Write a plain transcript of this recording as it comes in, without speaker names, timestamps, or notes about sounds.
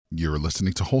You're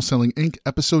listening to Wholesaling Inc.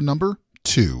 episode number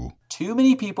 2. Too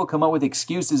many people come up with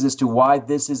excuses as to why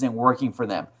this isn't working for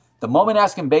them. The moment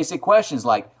asking basic questions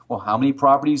like, well, how many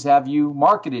properties have you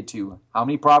marketed to? How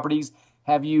many properties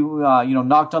have you,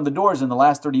 knocked on the doors in the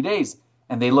last 30 days?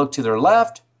 And they look to their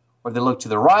left or they look to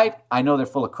the right, I know they're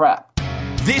full of crap.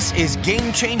 This is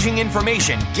game-changing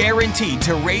information guaranteed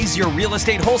to raise your real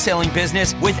estate wholesaling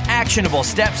business with actionable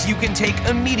steps you can take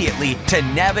immediately to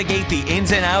navigate the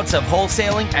ins and outs of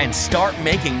wholesaling and start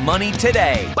making money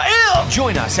today. Bam!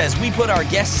 Join us as we put our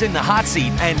guests in the hot seat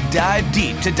and dive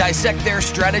deep to dissect their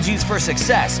strategies for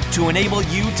success to enable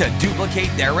you to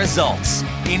duplicate their results.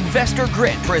 Investor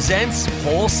Grit presents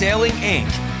Wholesaling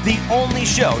Inc., the only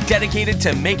show dedicated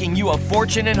to making you a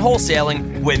fortune in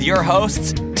wholesaling with your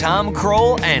hosts, Tom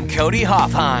Kroll and Cody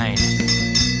Hoffheim.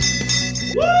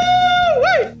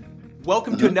 Woo-wee!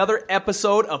 Welcome to another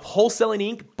episode of Wholesaling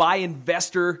Inc. by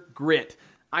Investor Grit.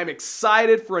 I'm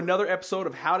excited for another episode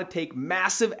of how to take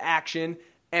massive action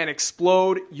and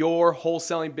explode your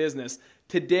wholesaling business.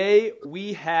 Today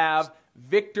we have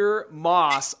Victor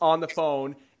Moss on the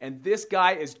phone. And this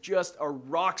guy is just a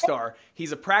rock star.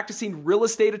 He's a practicing real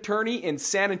estate attorney in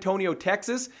San Antonio,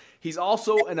 Texas. He's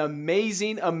also an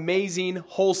amazing, amazing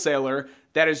wholesaler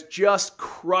that is just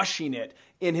crushing it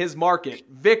in his market.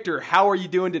 Victor, how are you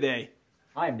doing today?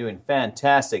 I'm doing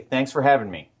fantastic. Thanks for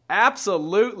having me.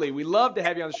 Absolutely. We love to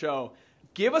have you on the show.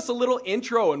 Give us a little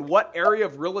intro and what area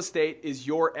of real estate is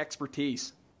your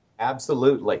expertise?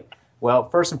 Absolutely. Well,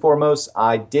 first and foremost,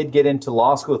 I did get into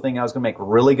law school thinking I was going to make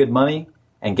really good money.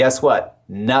 And guess what?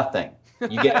 Nothing.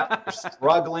 You get out, you're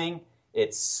struggling,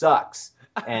 it sucks.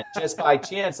 And just by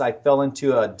chance, I fell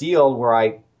into a deal where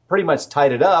I pretty much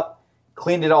tied it up,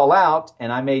 cleaned it all out,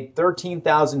 and I made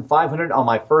 $13,500 on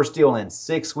my first deal in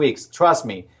 6 weeks. Trust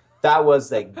me, that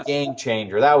was a game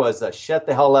changer. That was a shut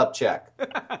the hell up check.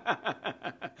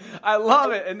 I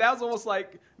love it. And that was almost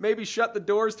like maybe shut the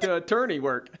doors to attorney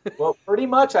work. Well, pretty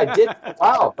much I did.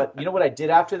 Wow. But you know what I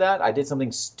did after that? I did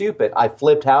something stupid. I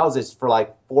flipped houses for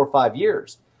like 4 or 5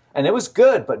 years. And it was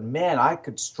good. But man, I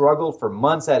could struggle for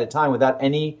months at a time without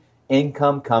any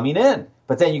income coming in.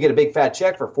 But then you get a big fat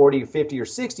check for 40 or 50 or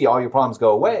 60, all your problems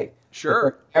go away.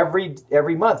 Sure.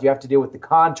 Every month you have to deal with the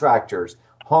contractors,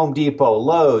 Home Depot,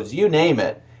 Lowe's, you name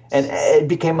it. And it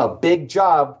became a big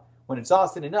job. When it's all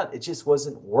said and done, it just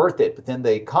wasn't worth it. But then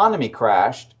the economy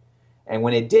crashed. And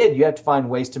when it did, you had to find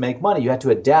ways to make money. You had to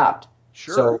adapt.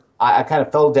 Sure. So I kind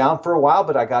of fell down for a while,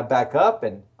 but I got back up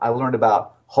and I learned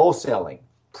about wholesaling,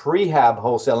 prehab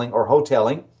wholesaling or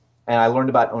hoteling. And I learned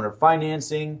about owner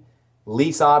financing,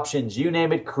 lease options, you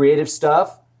name it, creative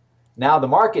stuff. Now the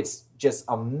market's just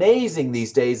amazing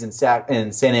these days in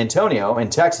San Antonio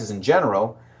and Texas in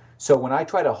general. So when I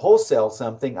try to wholesale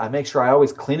something, I make sure I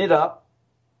always clean it up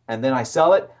and then I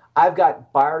sell it. I've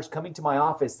got buyers coming to my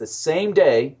office the same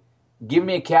day, give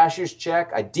me a cashier's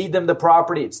check, I deed them the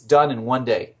property, it's done in 1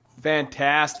 day.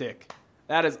 Fantastic.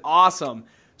 That is awesome.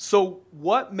 So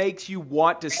what makes you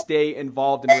want to stay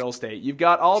involved in real estate? You've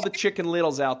got all the Chicken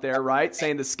Littles out there, right,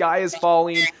 saying the sky is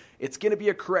falling, it's going to be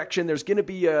a correction, there's going to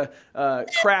be a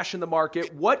crash in the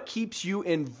market. What keeps you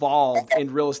involved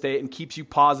in real estate and keeps you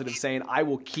positive, saying, I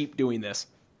will keep doing this?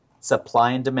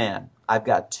 Supply and demand. I've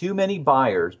got too many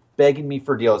buyers begging me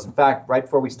for deals. In fact, right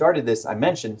before we started this, I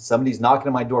mentioned somebody's knocking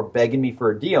on my door begging me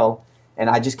for a deal, and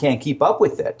I just can't keep up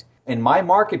with it. In my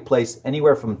marketplace,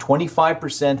 anywhere from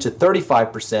 25% to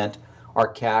 35% are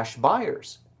cash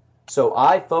buyers. So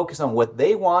I focus on what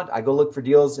they want. I go look for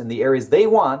deals in the areas they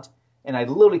want, and I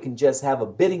literally can just have a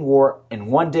bidding war in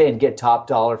 1 day and get top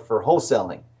dollar for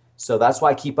wholesaling. So that's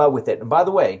why I keep up with it. And by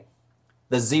the way,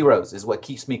 the zeros is what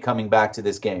keeps me coming back to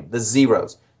this game. The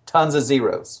zeros. Tons of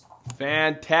zeros.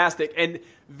 Fantastic. And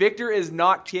Victor is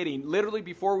not kidding. Literally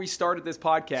before we started this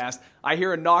podcast, I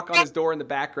hear a knock on his door in the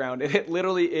background, and it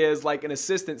literally is like an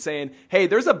assistant saying, hey,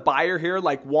 there's a buyer here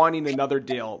like wanting another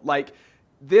deal. Like,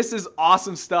 this is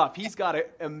awesome stuff. He's got an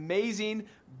amazing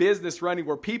business running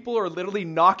where people are literally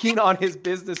knocking on his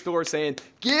business door saying,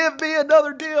 give me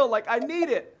another deal. Like, I need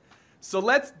it. So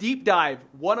let's deep dive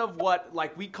one of what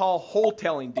like we call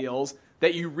wholesaling deals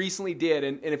that you recently did.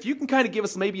 And if you can kind of give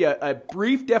us maybe a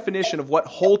brief definition of what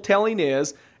wholesaling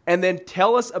is, and then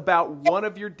tell us about one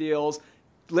of your deals.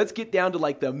 Let's get down to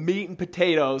like the meat and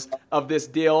potatoes of this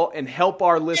deal and help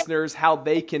our listeners how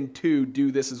they can too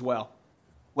do this as well.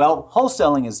 Well,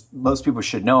 wholesaling, as most people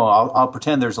should know, I'll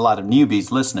pretend there's a lot of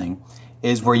newbies listening,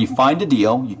 is where you find a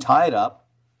deal, you tie it up,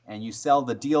 and you sell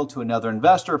the deal to another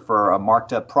investor for a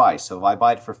marked up price. So if I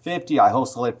buy it for 50, I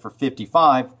wholesale it for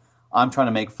 55, I'm trying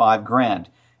to make $5,000.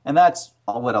 And that's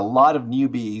what a lot of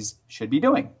newbies should be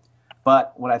doing.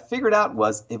 But what I figured out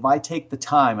was if I take the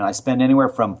time and I spend anywhere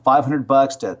from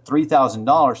 $500 to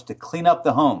 $3,000 to clean up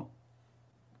the home,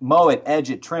 mow it,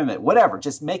 edge it, trim it, whatever,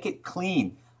 just make it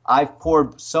clean. I've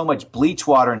poured so much bleach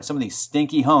water in some of these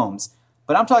stinky homes,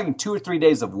 but I'm talking 2 or 3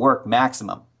 days of work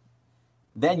maximum.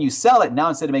 Then you sell it. Now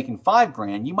instead of making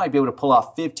 $5,000, you might be able to pull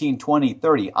off 15, 20,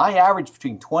 30. I average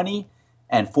between 20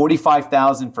 and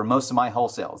 45,000 for most of my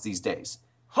wholesales these days.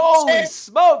 Holy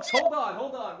smokes! Hold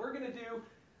on. We're going to do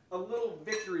a little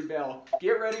victory bell.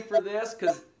 Get ready for this,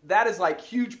 because that is like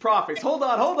huge profits. Hold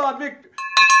on, Victor.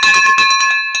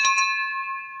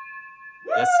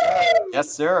 Yes, sir. Yes,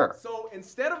 sir. So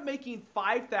instead of making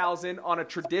 $5,000 on a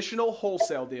traditional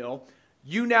wholesale deal,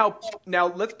 you now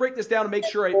let's break this down to make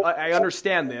sure I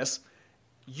understand this.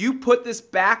 You put this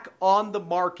back on the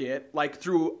market like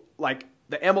through like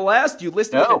the MLS? Do you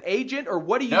list it with an agent, or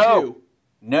what do you do?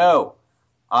 No.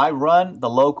 I run the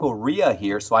local RIA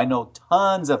here, so I know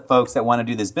tons of folks that want to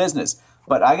do this business.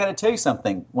 But I got to tell you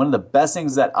something. One of the best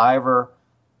things that I ever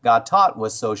got taught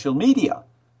was social media.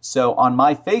 So on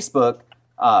my Facebook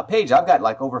page, I've got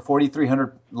like over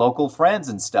 4,300 local friends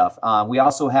and stuff. We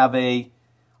also have a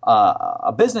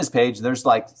business page. There's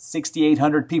like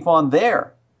 6,800 people on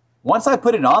there. Once I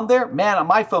put it on there, man,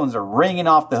 my phones are ringing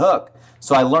off the hook.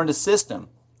 So I learned a system.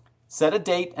 Set a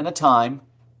date and a time.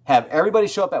 Have everybody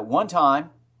show up at one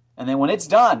time. And then when it's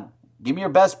done, give me your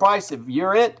best price. If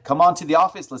you're it, come on to the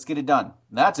office. Let's get it done.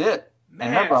 And that's it. Man,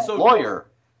 and remember, I'm a lawyer,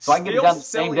 so I can get it done the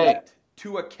same day.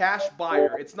 To a cash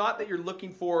buyer. It's not that you're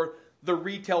looking for the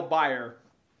retail buyer.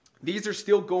 These are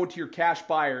still going to your cash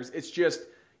buyers. It's just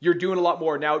you're doing a lot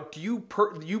more. Now, do you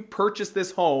purchase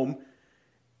this home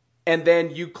and then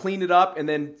you clean it up and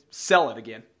then sell it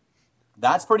again?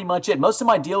 That's pretty much it. Most of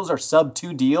my deals are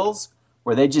sub-2 deals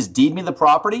where they just deed me the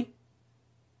property.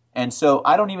 And so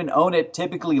I don't even own it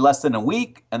typically less than a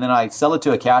week, and then I sell it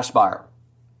to a cash buyer.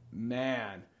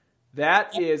 Man,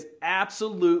 that is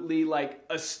absolutely like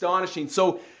astonishing.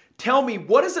 So tell me,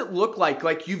 what does it look like?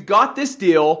 Like you've got this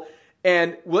deal,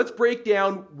 and let's break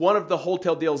down one of the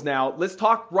wholesale deals now. Let's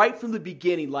talk right from the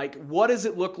beginning. Like what does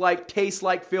it look like, taste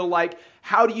like, feel like?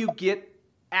 How do you get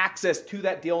access to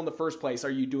that deal in the first place?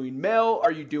 Are you doing mail?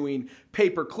 Are you doing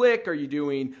pay-per-click?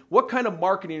 What kind of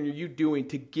marketing are you doing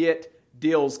to get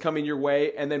deals coming your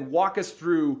way? And then walk us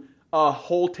through a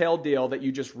wholesale deal that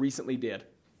you just recently did.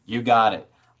 You got it.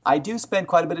 I do spend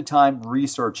quite a bit of time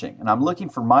researching, and I'm looking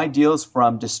for my deals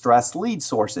from distressed lead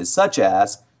sources, such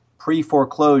as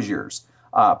pre-foreclosures,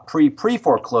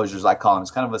 pre-foreclosures, I call them.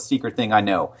 It's kind of a secret thing I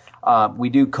know. We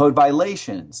do code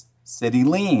violations, city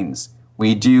liens.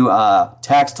 We do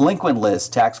tax delinquent lists,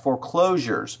 tax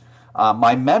foreclosures.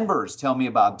 My members tell me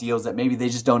about deals that maybe they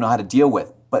just don't know how to deal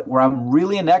with. But where I'm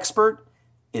really an expert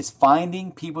is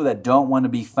finding people that don't want to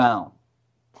be found.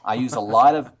 I use a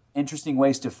lot of interesting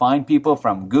ways to find people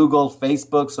from Google,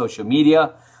 Facebook, social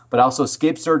media, but also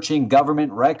skip searching,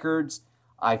 government records.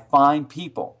 I find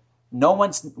people. No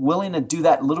one's willing to do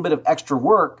that little bit of extra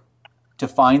work to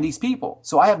find these people.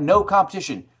 So I have no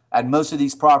competition at most of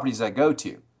these properties I go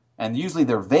to. And usually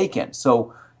they're vacant.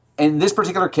 So in this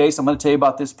particular case, I'm going to tell you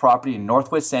about this property in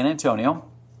Northwest San Antonio.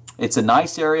 It's a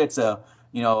nice area. It's a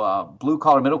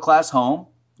blue-collar middle-class home,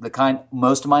 the kind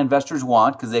most of my investors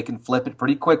want because they can flip it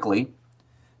pretty quickly.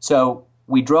 So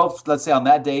we drove, let's say on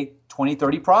that day, 20,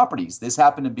 30 properties. This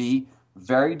happened to be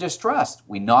very distressed.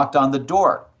 We knocked on the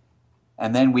door,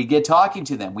 and then we get talking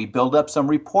to them. We build up some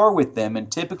rapport with them,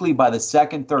 and typically by the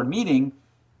second, third meeting,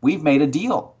 we've made a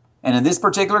deal. And in this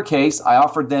particular case, I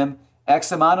offered them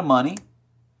X amount of money.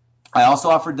 I also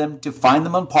offered them to find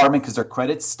them an apartment because their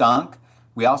credit stunk.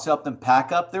 We also helped them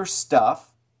pack up their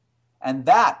stuff. And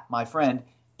that, my friend,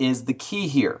 is the key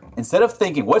here. Instead of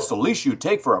thinking, what's the least you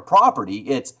take for a property?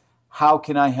 It's, how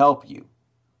can I help you?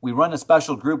 We run a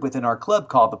special group within our club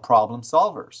called the Problem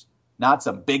Solvers. Not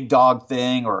some big dog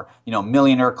thing or,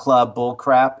 millionaire club bull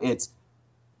crap. It's,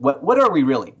 what are we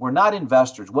really? We're not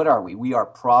investors. What are we? We are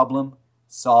problem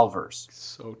solvers.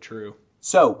 So true.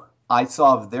 So I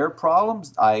solve their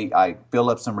problems. I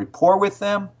build up some rapport with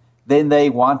them. Then they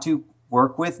want to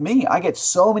work with me. I get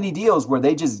so many deals where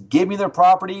they just give me their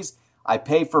properties. I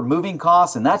pay for moving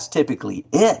costs, and that's typically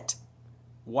it.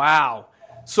 Wow.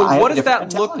 So what does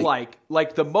that look like?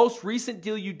 Like the most recent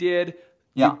deal you did,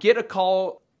 you get a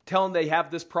call telling they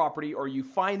have this property, or you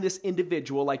find this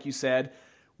individual, like you said.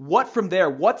 What from there?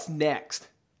 What's next?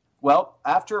 Well,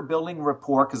 after building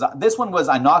rapport, because this one was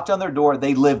I knocked on their door,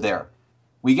 they live there.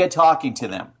 We get talking to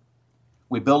them.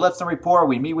 We build up some rapport.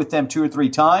 We meet with them 2 or 3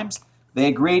 times. They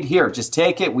agreed, here, just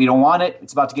take it. We don't want it.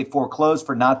 It's about to get foreclosed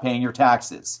for not paying your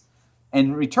taxes.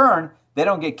 In return, they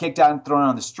don't get kicked out and thrown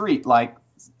on the street like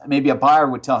maybe a buyer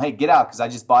would tell, hey, get out because I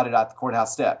just bought it at the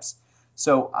courthouse steps.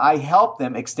 So I helped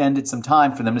them, extended some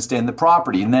time for them to stay in the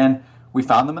property. And then we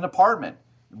found them an apartment.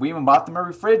 We even bought them a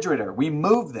refrigerator. We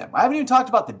moved them. I haven't even talked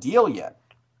about the deal yet.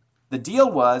 The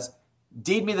deal was,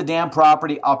 deed me the damn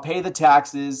property. I'll pay the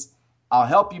taxes. I'll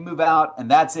help you move out. And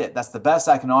that's it. That's the best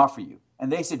I can offer you.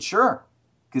 And they said, sure.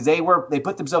 Because they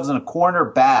put themselves in a corner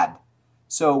bad.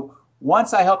 So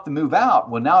once I helped them move out,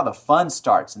 well, now the fun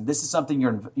starts. And this is something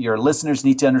your listeners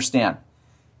need to understand.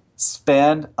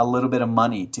 Spend a little bit of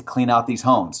money to clean out these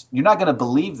homes. You're not going to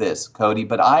believe this, Cody,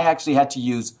 but I actually had to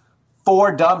use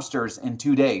 4 dumpsters in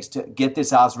 2 days to get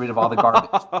this house rid of all the garbage.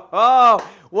 Oh,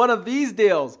 one of these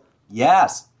deals.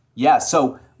 Yes.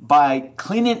 So by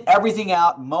cleaning everything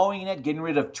out, mowing it, getting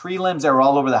rid of tree limbs that were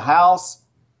all over the house,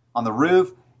 on the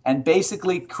roof, and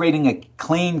basically creating a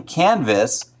clean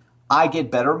canvas, I get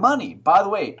better money. By the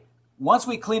way, once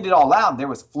we cleaned it all out, there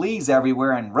was fleas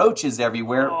everywhere and roaches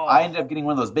everywhere. Oh. I ended up getting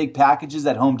one of those big packages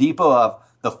at Home Depot of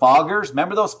the foggers.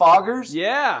 Remember those foggers?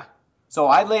 Yeah. So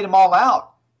I laid them all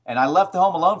out, and I left the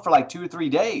home alone for like 2 or 3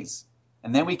 days.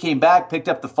 And then we came back, picked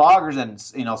up the foggers, and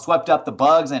swept up the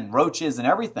bugs and roaches and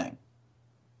everything.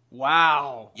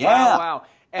 Wow. Yeah. Wow.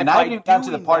 And I haven't even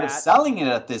gotten to the part of selling it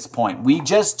at this point. We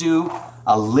just do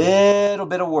a little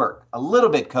bit of work. A little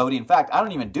bit, Cody. In fact, I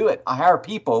don't even do it. I hire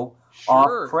people off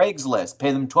Craigslist,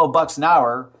 pay them $12 an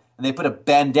hour, and they put a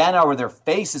bandana over their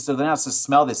faces so they don't have to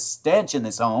smell this stench in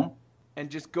this home. And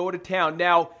just go to town.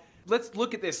 Now, let's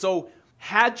look at this. So,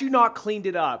 had you not cleaned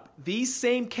it up, these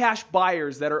same cash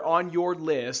buyers that are on your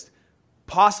list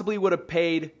possibly would have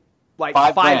paid like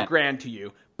 $5,000 to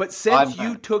you. But since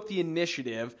you took the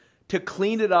initiative to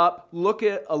clean it up, look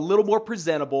at a little more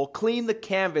presentable, clean the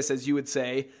canvas, as you would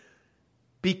say,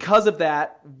 because of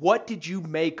that, what did you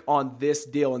make on this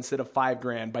deal instead of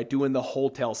 $5,000 by doing the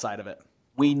wholesale side of it?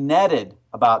 We netted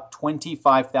about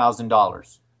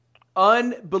 $25,000.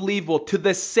 Unbelievable. To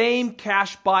the same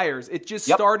cash buyers. It just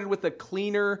started with a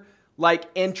cleaner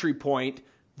entry point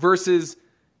versus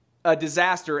a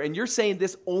disaster. And you're saying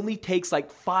this only takes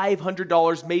like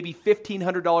 $500, maybe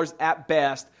 $1,500 at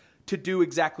best to do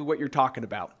exactly what you're talking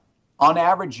about. On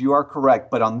average, you are correct.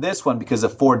 But on this one, because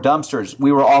of 4 dumpsters,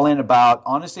 we were all in about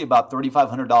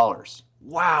 $3,500.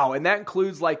 Wow. And that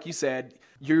includes, like you said,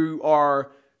 you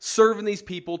are serving these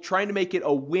people, trying to make it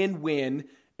a win-win,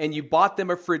 and you bought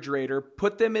them a refrigerator,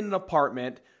 put them in an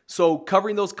apartment, so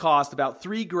covering those costs, about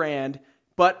 $3,000,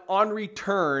 but on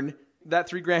return, that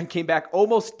 $3,000 came back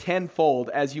almost tenfold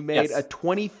as you made a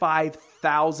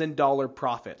 $25,000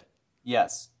 profit.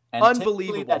 Yes. And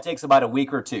unbelievable. That takes about a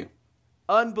week or 2.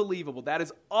 Unbelievable. That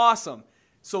is awesome.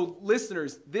 So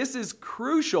listeners, this is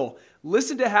crucial.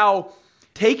 Listen to how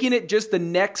taking it just the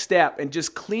next step and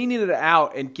just cleaning it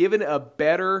out and giving it a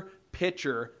better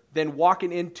picture than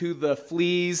walking into the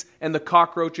fleas and the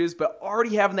cockroaches, but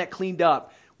already having that cleaned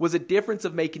up was a difference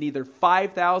of making either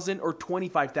 $5,000 or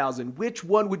 $25,000. Which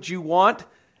one would you want?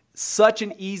 Such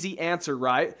an easy answer,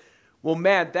 right? Well,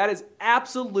 man, that is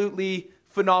absolutely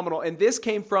phenomenal. And this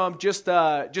came from just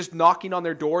knocking on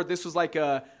their door. This was like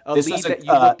a lead that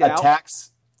you looked out. A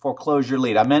tax foreclosure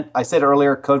lead. I said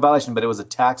earlier code violation, but it was a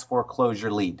tax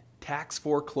foreclosure lead. Tax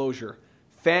foreclosure.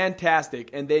 Fantastic.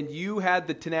 And then you had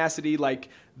the tenacity, like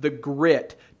the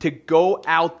grit to go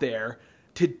out there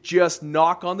to just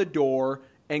knock on the door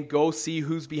and go see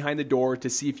who's behind the door to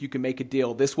see if you can make a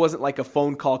deal. This wasn't like a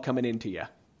phone call coming into you.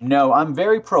 No, I'm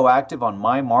very proactive on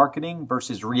my marketing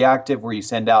versus reactive where you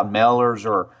send out mailers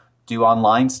or do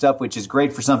online stuff, which is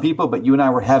great for some people. But you and I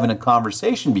were having a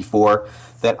conversation before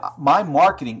that my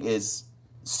marketing is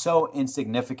so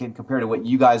insignificant compared to what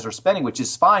you guys are spending, which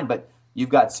is fine. But you've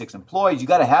got 6 employees. You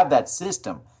got to have that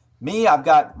system. Me, I've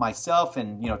got myself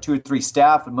and 2 or 3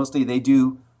 staff, and mostly they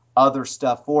do other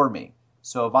stuff for me.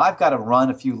 So if I've got to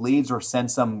run a few leads or send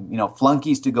some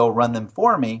flunkies to go run them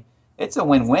for me, it's a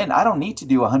win-win. I don't need to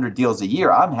do 100 deals a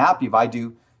year. I'm happy if I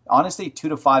do, honestly, 2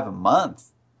 to 5 a month.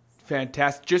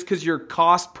 Fantastic. Just because your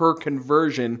cost per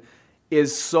conversion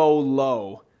is so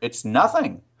low. It's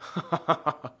nothing.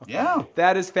 Yeah.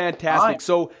 That is fantastic. Right.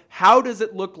 So how does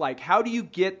it look like? How do you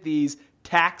get these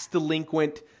tax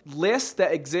delinquent lists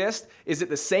that exist? Is it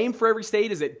the same for every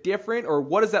state? Is it different? Or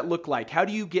what does that look like? How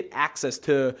do you get access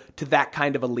to that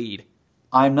kind of a lead?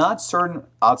 I'm not certain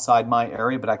outside my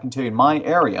area, but I can tell you in my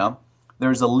area,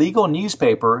 there's a legal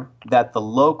newspaper that the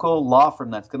local law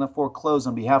firm that's going to foreclose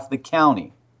on behalf of the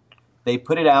county, they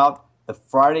put it out the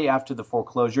Friday after the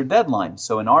foreclosure deadline.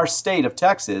 So in our state of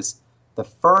Texas, the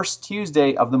first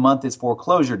Tuesday of the month is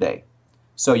foreclosure day.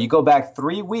 So you go back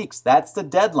 3 weeks, that's the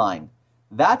deadline.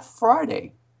 That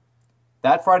Friday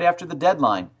after the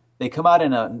deadline, They come out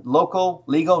in a local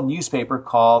legal newspaper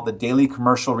called the Daily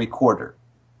Commercial Recorder.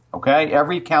 Okay?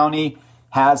 Every county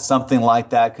has something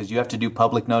like that because you have to do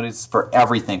public notice for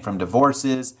everything from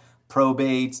divorces,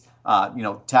 probates,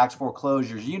 tax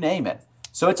foreclosures, you name it.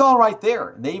 So it's all right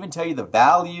there. They even tell you the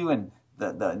value and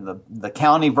the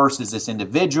county versus this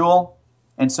individual.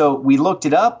 And so we looked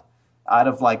it up. Out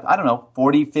of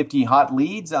 40, 50 hot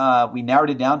leads, we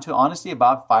narrowed it down to, honestly,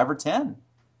 about 5 or 10.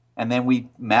 And then we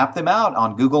map them out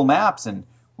on Google Maps, and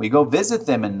we go visit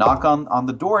them and knock on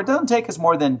the door. It doesn't take us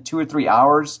more than 2 or 3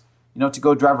 hours, to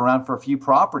go drive around for a few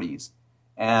properties.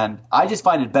 And I just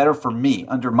find it better for me.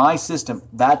 Under my system,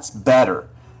 that's better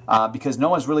because no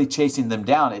one's really chasing them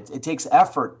down. It takes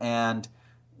effort, and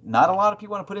not a lot of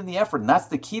people want to put in the effort. And that's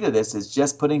the key to this, is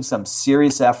just putting some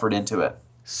serious effort into it.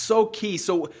 So key.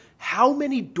 So how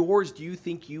many doors do you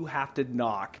think you have to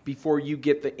knock before you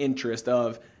get the interest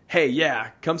of, hey,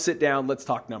 yeah, come sit down, let's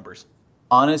talk numbers?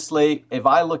 Honestly, if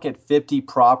I look at 50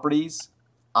 properties,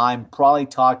 I'm probably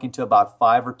talking to about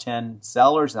 5 or 10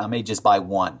 sellers, and I may just buy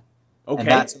one. Okay. And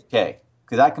that's okay,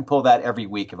 because I can pull that every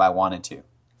week if I wanted to.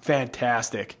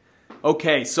 Fantastic.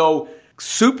 Okay, so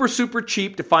super, super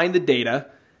cheap to find the data,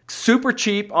 super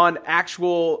cheap on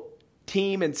actual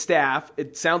team and staff.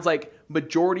 It sounds like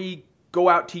majority go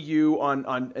out to you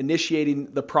on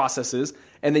initiating the processes,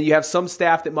 and then you have some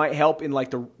staff that might help in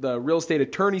like the real estate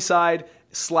attorney side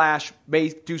 / may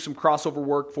do some crossover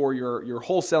work for your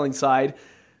wholesaling side,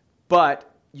 but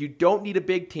you don't need a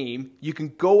big team. You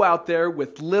can go out there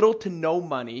with little to no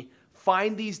money,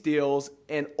 find these deals,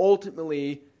 and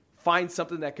ultimately find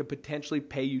something that could potentially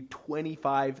pay you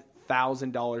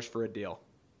 $25,000 for a deal.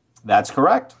 That's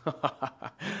correct.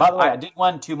 By the way, I did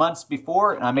one 2 months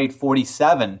before, and I made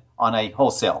 47 on a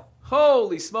wholesale.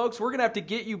 Holy smokes, we're going to have to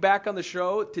get you back on the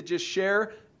show to just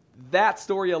share that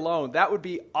story alone. That would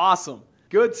be awesome.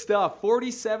 Good stuff.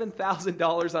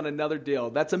 $47,000 on another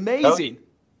deal. That's amazing.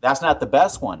 That's not the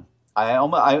best one.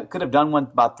 I could have done one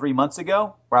about 3 months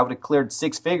ago where I would have cleared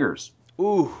 6 figures.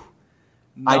 Ooh.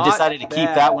 I decided to keep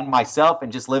that one myself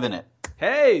and just live in it.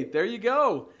 Hey, there you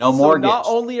go. No mortgage. So not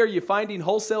only are you finding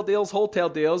wholesale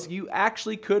deals, you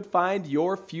actually could find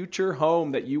your future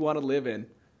home that you want to live in.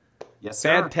 Yes,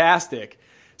 sir. Fantastic.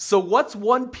 So what's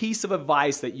one piece of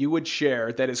advice that you would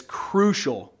share that is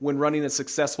crucial when running a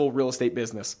successful real estate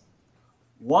business?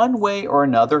 One way or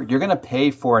another, you're going to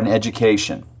pay for an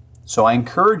education. So I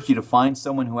encourage you to find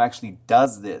someone who actually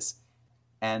does this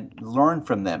and learn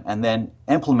from them and then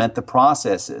implement the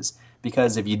processes.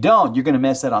 Because if you don't, you're going to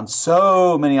miss out on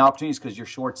so many opportunities because you're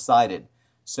short-sighted.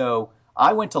 So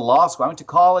I went to law school. I went to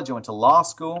college. I went to law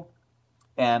school.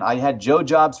 And I had Joe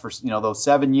jobs for those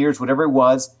 7 years, whatever it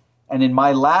was. And in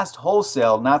my last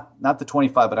wholesale, not the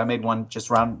 25, but I made one just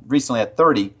around recently at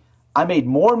 30, I made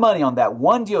more money on that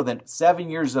one deal than 7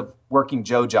 years of working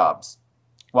Joe jobs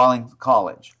while in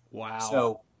college. Wow.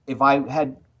 So if I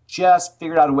had just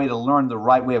figured out a way to learn the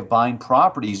right way of buying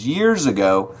properties years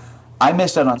ago, I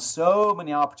missed out on so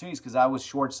many opportunities because I was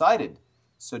short-sighted.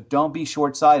 So don't be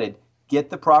short-sighted. Get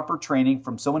the proper training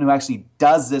from someone who actually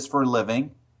does this for a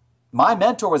living. My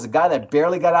mentor was a guy that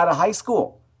barely got out of high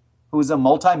school, who was a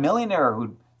multimillionaire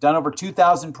who'd done over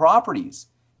 2,000 properties.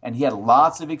 And he had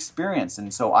lots of experience.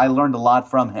 And so I learned a lot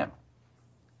from him.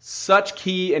 Such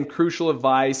key and crucial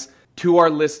advice to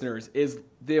our listeners is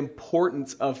the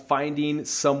importance of finding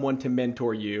someone to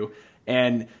mentor you.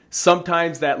 And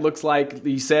sometimes that looks like,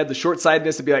 you said, the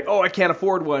short-sightedness to be like, oh, I can't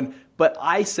afford one. But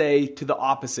I say to the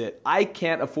opposite. I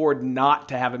can't afford not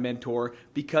to have a mentor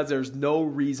because there's no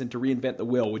reason to reinvent the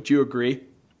wheel. Would you agree?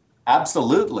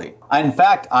 Absolutely. In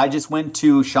fact, I just went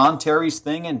to Sean Terry's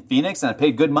thing in Phoenix, and I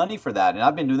paid good money for that. And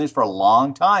I've been doing this for a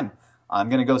long time. I'm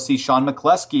going to go see Sean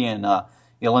McCluskey in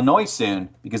Illinois soon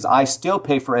because I still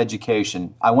pay for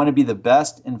education. I want to be the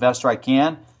best investor I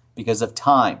can because of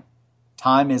time.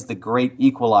 Time is the great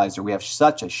equalizer. We have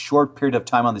such a short period of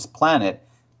time on this planet.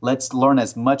 Let's learn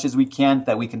as much as we can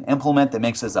that we can implement that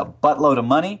makes us a buttload of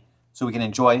money so we can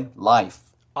enjoy life.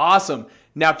 Awesome.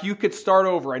 Now, if you could start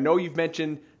over, I know you've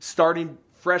mentioned starting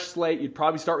fresh slate, you'd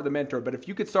probably start with a mentor, but if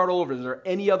you could start all over, is there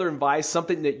any other advice,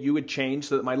 something that you would change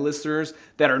so that my listeners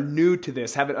that are new to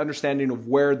this have an understanding of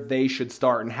where they should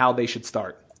start and how they should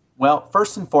start? Well,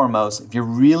 first and foremost, if you're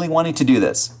really wanting to do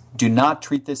this, do not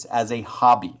treat this as a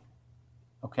hobby.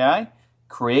 Okay?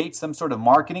 Create some sort of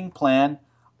marketing plan,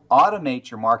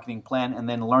 automate your marketing plan, and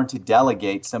then learn to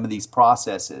delegate some of these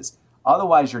processes.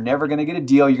 Otherwise, you're never going to get a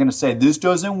deal. You're going to say, this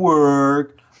doesn't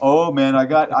work. Oh, man, I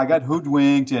got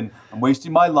hoodwinked and I'm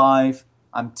wasting my life.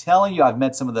 I'm telling you, I've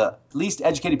met some of the least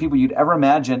educated people you'd ever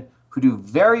imagine who do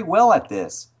very well at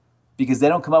this because they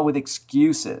don't come up with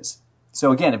excuses.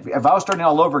 So again, if I was starting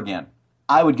all over again,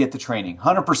 I would get the training,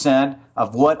 100%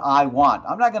 of what I want.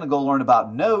 I'm not going to go learn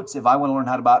about notes if I want to learn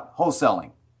how about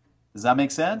wholesaling. Does that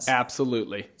make sense?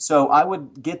 Absolutely. So I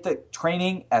would get the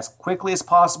training as quickly as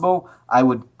possible. I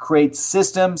would create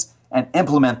systems and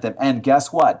implement them. And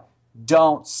guess what?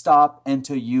 Don't stop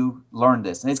until you learn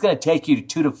this. And it's going to take you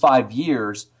 2 to 5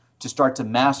 years to start to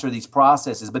master these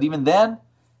processes. But even then,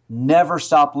 never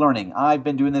stop learning. I've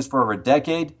been doing this for over a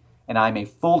decade, and I'm a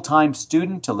full-time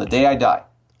student till the day I die.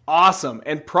 Awesome.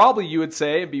 And probably you would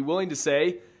say, and be willing to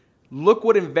say, look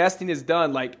what investing has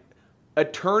done. Like,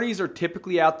 attorneys are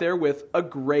typically out there with a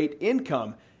great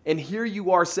income. And here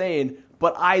you are saying,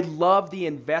 but I love the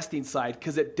investing side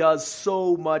because it does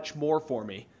so much more for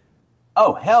me.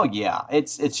 Oh, hell yeah.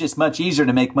 It's just much easier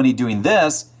to make money doing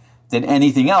this than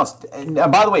anything else. And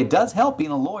by the way, it does help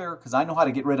being a lawyer because I know how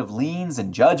to get rid of liens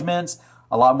and judgments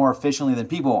a lot more efficiently than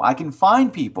people. I can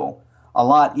find people a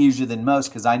lot easier than most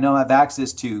because I know I have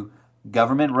access to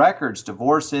government records,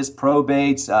 divorces,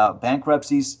 probates,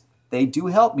 bankruptcies. They do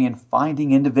help me in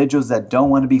finding individuals that don't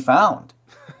want to be found.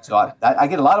 So I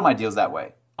get a lot of my deals that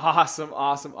way. Awesome,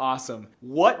 awesome, awesome.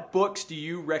 What books do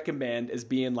you recommend as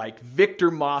being like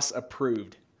Victor Moss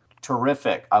approved?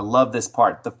 Terrific. I love this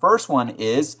part. The first one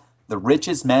is The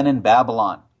Richest Man in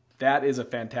Babylon. That is a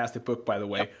fantastic book, by the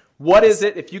way. Yep. What is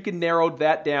it, if you can narrow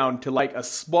that down to like a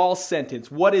small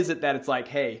sentence, what is it that it's like,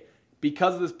 hey,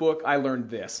 because of this book, I learned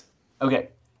this? Okay.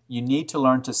 You need to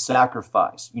learn to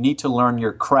sacrifice. You need to learn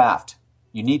your craft.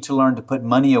 You need to learn to put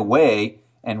money away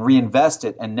and reinvest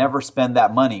it and never spend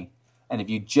that money. And if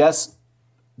you just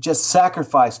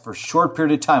sacrifice for a short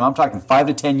period of time, I'm talking 5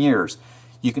 to 10 years,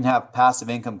 you can have passive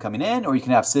income coming in, or you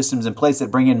can have systems in place that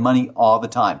bring in money all the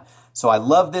time. So I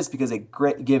love this because it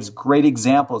gives great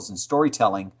examples and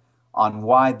storytelling on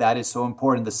why that is so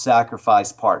important, the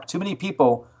sacrifice part. Too many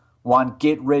people want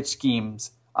get-rich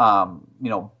schemes,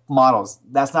 models.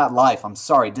 That's not life. I'm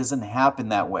sorry. It doesn't happen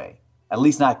that way, at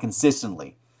least not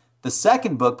consistently. The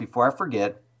second book, before I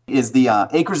forget, is the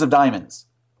Acres of Diamonds.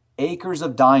 Acres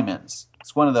of Diamonds.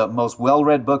 It's one of the most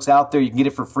well-read books out there. You can get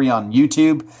it for free on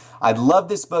YouTube. I love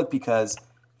this book because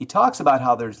he talks about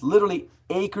how there's literally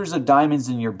acres of diamonds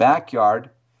in your backyard.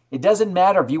 It doesn't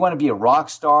matter if you want to be a rock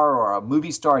star or a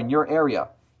movie star in your area.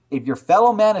 If your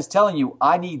fellow man is telling you,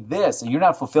 I need this, and you're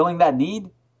not fulfilling that need,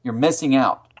 you're missing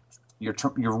out.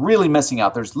 You're really missing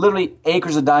out. There's literally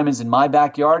acres of diamonds in my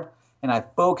backyard, and I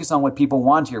focus on what people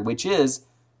want here, which is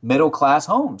middle-class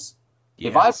homes.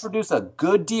 Yes. If I produce a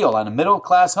good deal on a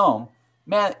middle-class home,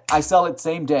 man, I sell it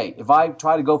same day. If I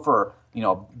try to go for,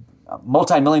 a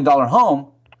multi-million-dollar home,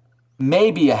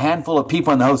 maybe a handful of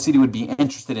people in the whole city would be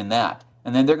interested in that.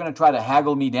 And then they're going to try to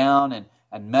haggle me down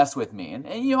and mess with me. And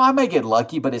I may get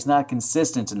lucky, but it's not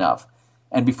consistent enough.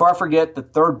 And before I forget, the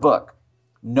third book,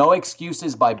 No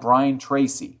Excuses by Brian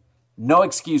Tracy. No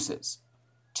excuses.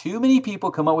 Too many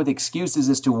people come up with excuses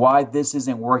as to why this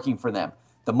isn't working for them.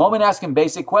 The moment asking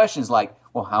basic questions like,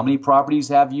 well, how many properties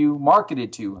have you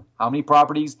marketed to? How many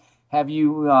properties have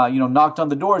you, knocked on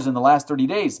the doors in the last 30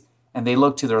 days? And they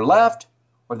look to their left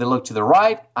or they look to the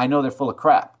right, I know they're full of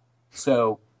crap.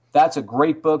 So that's a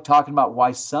great book talking about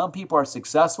why some people are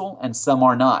successful and some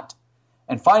are not.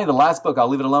 And finally, the last book, I'll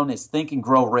leave it alone, is Think and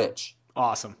Grow Rich.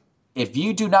 Awesome. If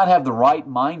you do not have the right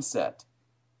mindset,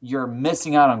 you're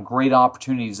missing out on great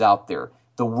opportunities out there.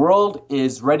 The world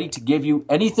is ready to give you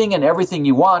anything and everything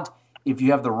you want if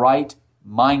you have the right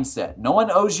mindset. No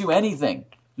one owes you anything.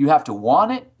 You have to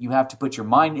want it. You have to put your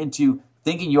mind into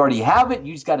thinking you already have it.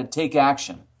 You just got to take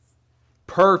action.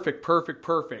 Perfect.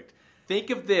 Think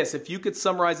of this. If you could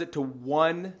summarize it to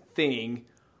one thing,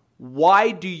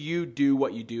 why do you do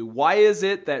what you do? Why is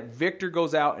it that Victor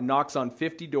goes out and knocks on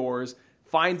 50 doors,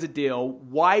 finds a deal?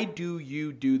 Why do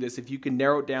you do this? If you can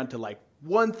narrow it down to like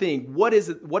one thing, what is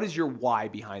it? What is your why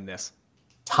behind this?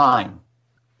 Time.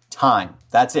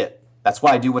 That's it. That's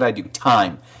why I do what I do.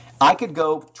 Time. I could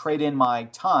go trade in my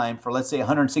time for, let's say,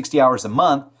 160 hours a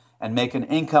month and make an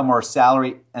income or a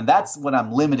salary, and that's what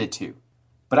I'm limited to.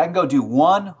 But I can go do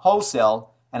one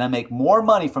wholesale, and I make more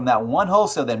money from that one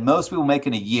wholesale than most people make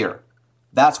in a year.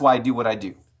 That's why I do what I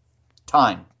do.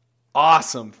 Time.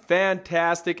 Awesome.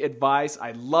 Fantastic advice.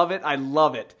 I love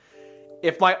it.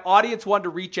 If my audience wanted to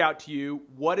reach out to you,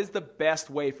 what is the best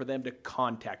way for them to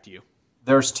contact you?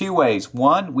 There's two ways.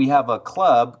 One, we have a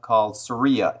club called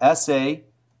SAREIA,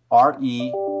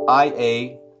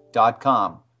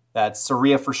 SAREIA.com. That's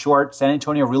SAREIA for short, San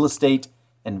Antonio Real Estate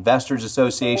Investors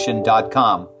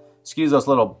Association.com. Excuse those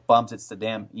little bumps. It's the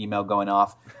damn email going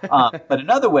off. But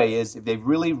another way is if they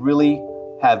really, really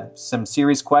have some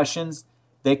serious questions,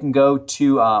 they can go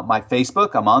to my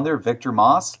Facebook. I'm on there, Victor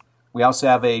Moss. We also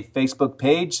have a Facebook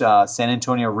page, San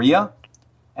Antonio RIA.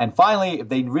 And finally, if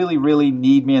they really, really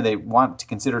need me and they want to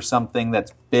consider something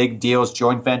that's big deals,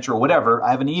 joint venture, whatever,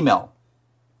 I have an email.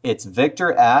 It's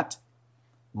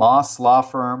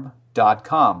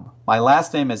victor@maaslawfirm.com. My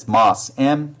last name is Maas,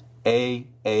 M-A-A-S.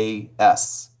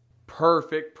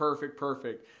 Perfect.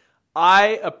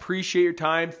 I appreciate your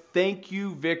time. Thank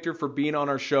you, Victor, for being on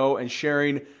our show and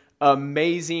sharing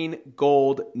amazing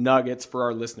gold nuggets for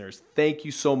our listeners. Thank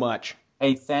you so much.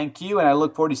 Hey, thank you, and I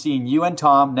look forward to seeing you and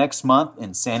Tom next month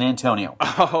in San Antonio.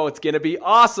 Oh, it's going to be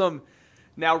awesome.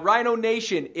 Now, Rhino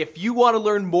Nation, if you want to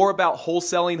learn more about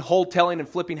wholesaling, wholesaling, and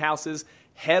flipping houses,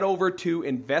 head over to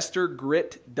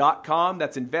investorgrit.com.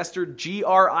 That's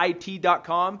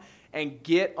investorgrit.com, and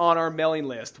get on our mailing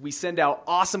list. We send out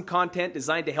awesome content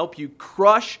designed to help you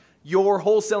crush your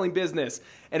wholesaling business.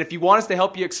 And if you want us to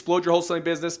help you explode your wholesaling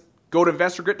business, go to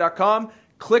investorgrit.com,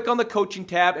 click on the coaching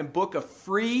tab, and book a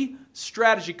free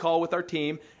strategy call with our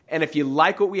team. And if you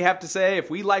like what we have to say, if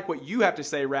we like what you have to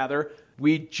say, rather,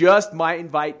 we just might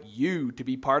invite you to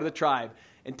be part of the tribe.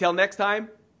 Until next time,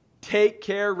 take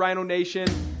care, Rhino Nation.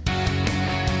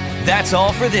 That's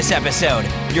all for this episode.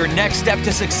 Your next step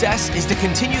to success is to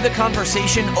continue the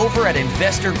conversation over at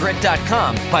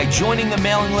investorgrit.com by joining the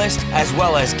mailing list, as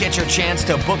well as get your chance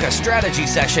to book a strategy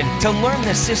session to learn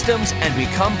the systems and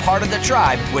become part of the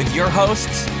tribe with your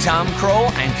hosts, Tom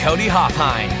Kroll and Cody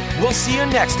Hofhine. We'll see you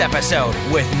next episode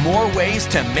with more ways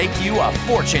to make you a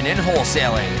fortune in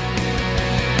wholesaling.